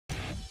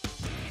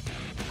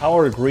How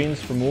are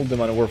greens from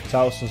Ultimate worth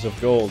thousands of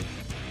gold?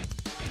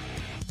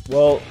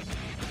 Well,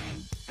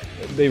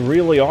 they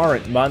really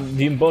aren't, man.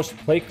 The embossed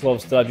plate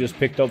gloves that I just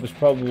picked up is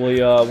probably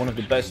one of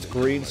the best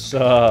greens,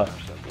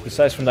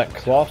 besides from that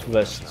cloth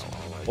vest.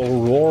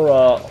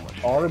 Aurora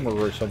armor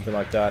or something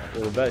like that,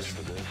 or vest.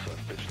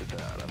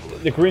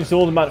 The greens to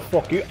Ultimate,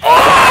 fuck you.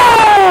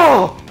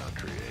 Oh!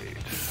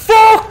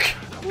 Fuck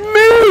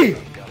me!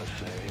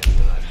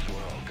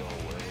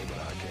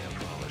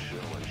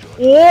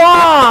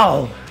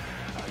 Wow!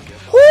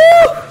 Woo!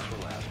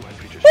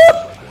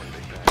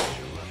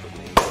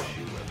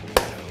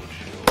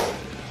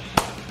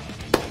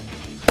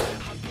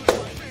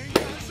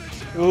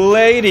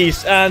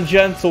 Ladies and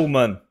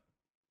gentlemen,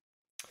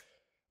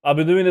 I've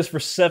been doing this for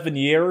 7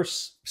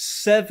 years.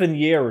 7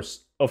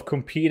 years of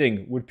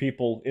competing with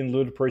people in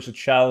ludicrous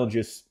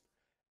challenges.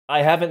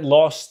 I haven't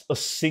lost a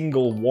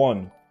single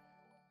one.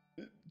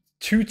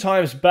 2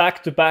 times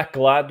back-to-back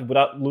glad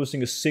without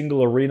losing a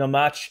single arena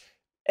match.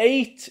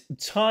 8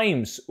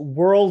 times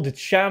world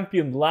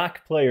champion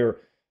LAC player.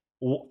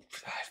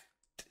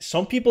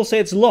 Some people say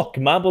it's luck,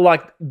 man, but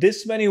like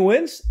this many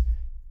wins,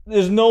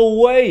 there's no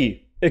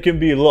way it can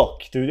be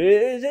luck, dude.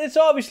 It's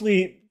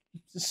obviously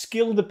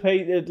skill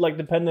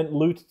dependent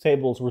loot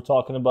tables we're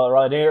talking about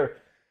right here.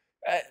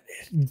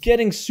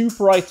 Getting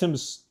super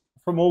items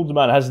from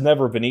Ultimate has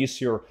never been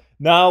easier.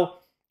 Now,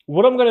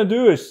 what I'm gonna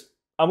do is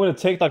I'm gonna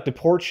take like the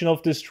portion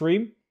of this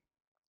stream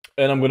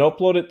and I'm gonna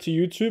upload it to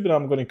YouTube and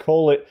I'm gonna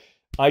call it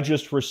I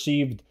just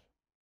received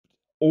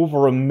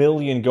over 1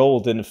 million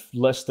gold in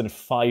less than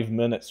 5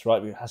 minutes,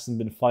 right? It hasn't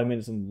been 5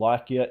 minutes in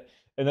LAC yet.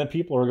 And then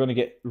people are going to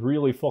get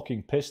really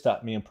fucking pissed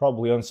at me and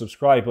probably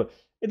unsubscribe. But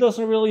it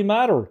doesn't really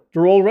matter.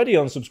 They're already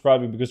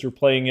unsubscribing because they're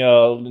playing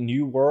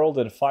New World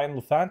and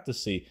Final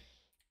Fantasy.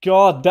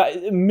 God,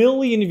 that 1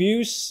 million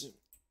views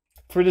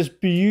for this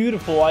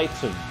beautiful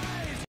item.